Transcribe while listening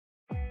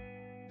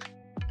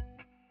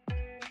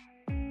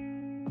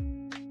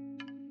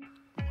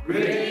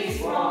Greetings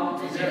from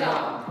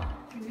Drukjegang.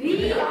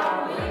 We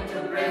are going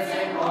to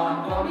present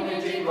on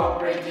community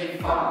cooperative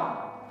farm,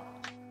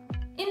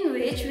 in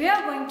which we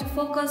are going to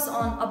focus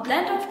on a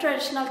blend of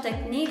traditional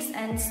techniques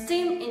and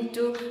STEAM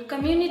into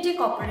community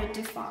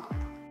cooperative farm.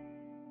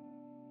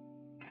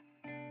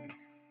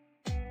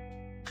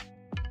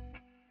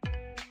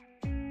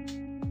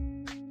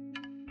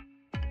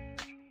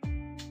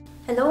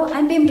 Hello,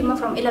 I'm Bimdima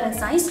from 11th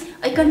Science.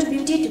 I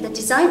contributed to the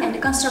design and the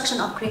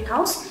construction of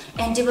greenhouse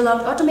and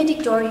developed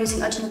automatic door using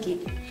Arduino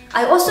kit.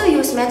 I also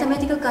use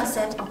mathematical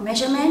concepts of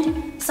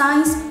measurement,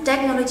 science,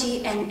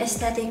 technology and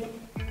aesthetic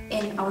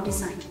in our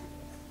design.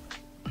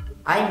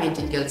 I'm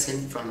Metin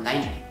Kelsen from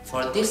 9.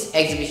 For this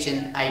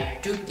exhibition, I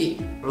took the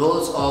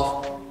roles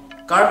of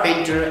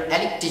carpenter,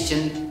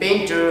 electrician,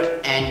 painter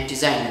and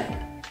designer.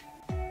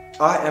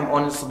 I am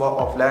Anil Subha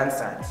of Land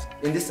Science.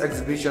 In this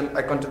exhibition,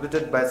 I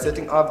contributed by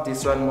setting up the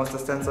soil moisture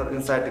sensor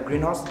inside the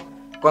greenhouse,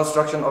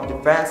 construction of the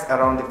fence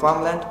around the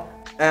farmland,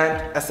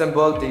 and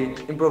assembled the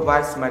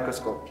improvised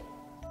microscope.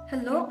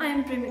 Hello, I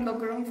am Premika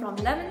Gurung from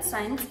 11th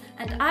Science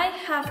and I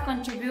have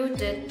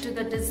contributed to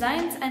the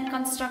designs and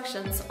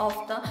constructions of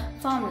the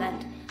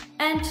farmland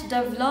and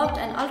developed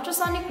an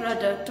ultrasonic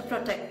rudder to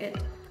protect it.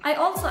 I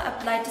also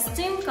applied the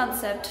STEAM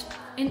concept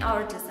in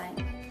our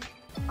design.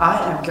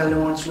 I am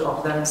Kalumantri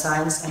of 11th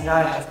Science and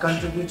I have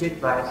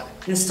contributed by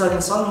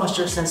installing soil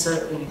moisture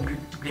sensor in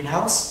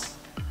greenhouse,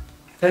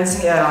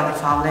 fencing around the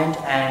farmland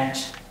and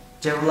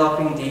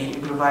developing the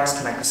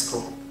improvised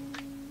microscope.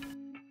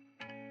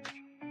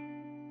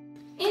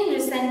 In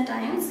recent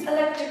times,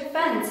 electric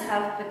fence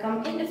have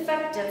become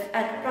ineffective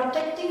at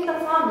protecting the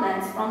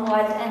farmlands from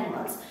wild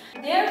animals.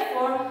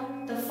 Therefore,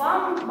 the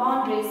farm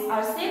boundaries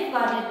are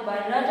safeguarded by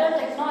Rudder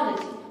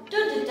technology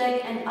to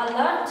detect and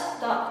alert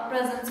the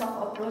presence of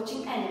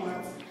approaching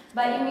animals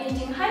by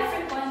emitting high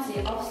frequency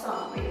of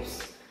sound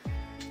waves.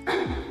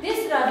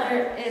 This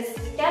rudder is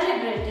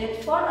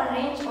calibrated for a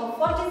range of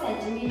 40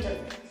 cm,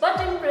 but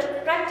in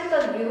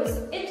practical use,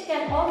 it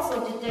can also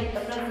detect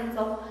the presence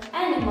of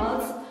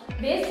animals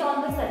based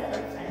on the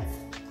separate fence.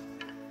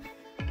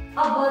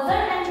 A buzzer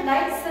and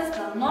light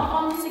system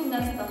not only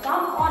signals the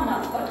farm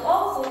owner but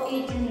also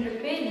aids in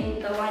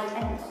repelling the wild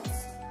animals.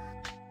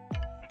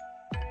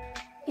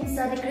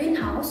 Inside the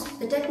greenhouse,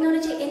 the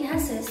technology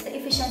enhances the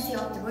efficiency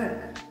of the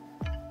work.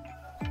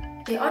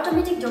 The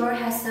automatic door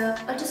has an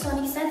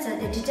ultrasonic sensor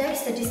that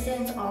detects the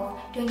distance of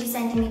 20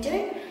 cm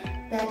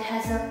that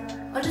has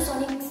an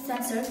ultrasonic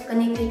sensor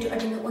connected to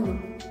Arduino Uno.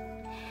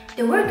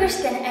 The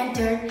workers can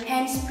enter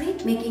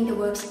hands-free, making the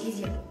works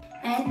easier.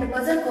 And the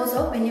buzzer goes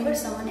off whenever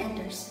someone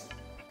enters.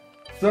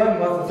 Soil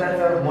moisture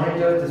sensor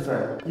monitors the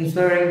soil,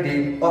 ensuring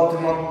the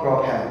optimum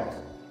crop health.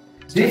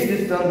 This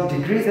system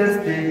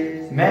decreases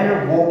the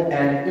manure walk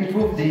and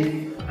improves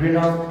the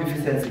greenhouse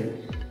efficiency.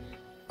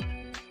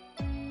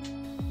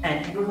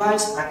 An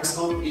improvised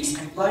microscope is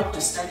employed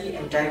to study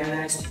and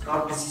diagnose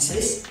crop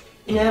diseases,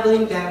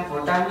 enabling them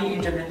for timely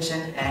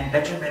intervention and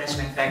better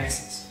management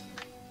practices.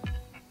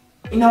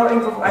 In our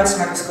improvised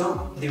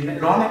microscope, the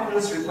raw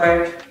materials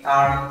required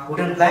are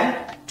wooden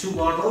plank, 2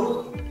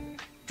 bottles,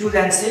 2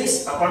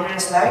 lenses, a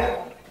permanent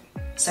slide,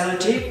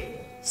 sellotape,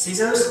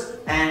 scissors,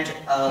 and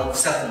a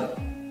cell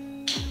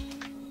phone.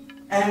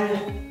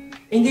 And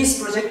in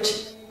this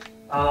project,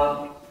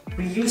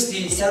 we use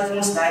the cell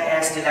phone slide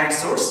as the light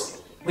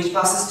source, which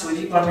passes to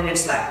the permanent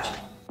slide.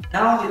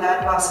 Now the light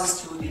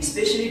passes to the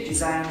specially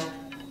designed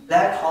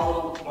black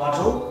hollow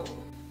bottle,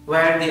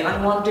 where the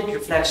unwanted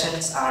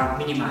reflections are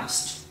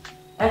minimized.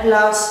 At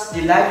last,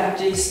 the light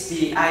reaches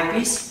the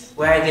eyepiece,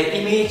 where the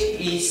image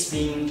is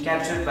being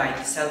captured by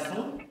the cell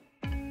phone.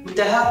 With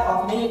the help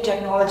of many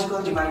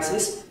technological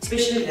devices,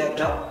 especially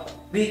laptop,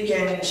 we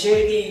can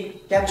share the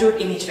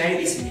captured image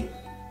very easily.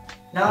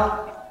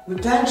 Now, we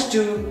plan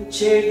to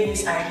share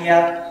this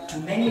idea to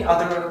many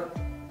other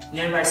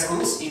nearby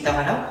schools in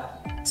Dahana,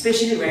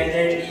 especially where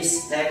there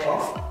is lack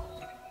of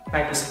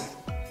microscope.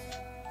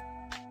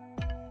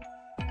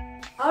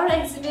 Our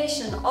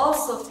exhibition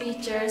also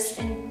features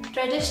in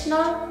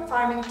traditional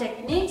farming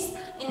techniques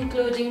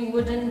including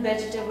wooden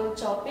vegetable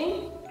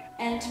chopping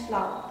and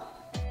plow.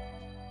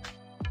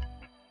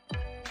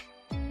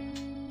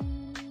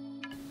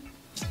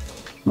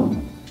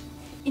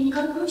 In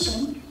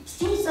conclusion,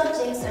 STEAM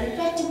subjects are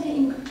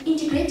effectively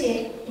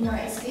integrated in our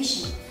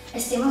exhibition,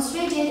 as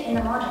demonstrated in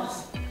the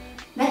models.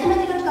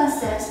 Mathematical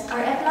concepts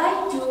are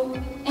applied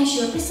to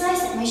ensure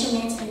precise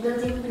measurements in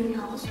building a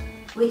greenhouse,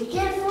 with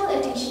careful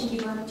attention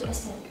given to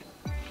aesthetic.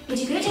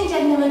 Integrating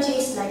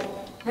technologies like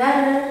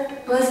radar,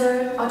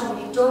 buzzer,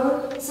 automatic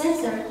door,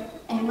 sensor,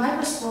 and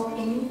microscope in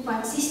a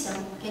unified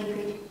system can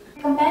create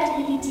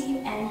compatibility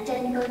and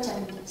technical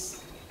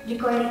challenges,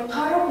 requiring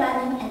thorough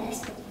planning and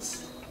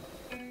expertise.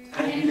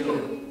 Thank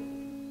you.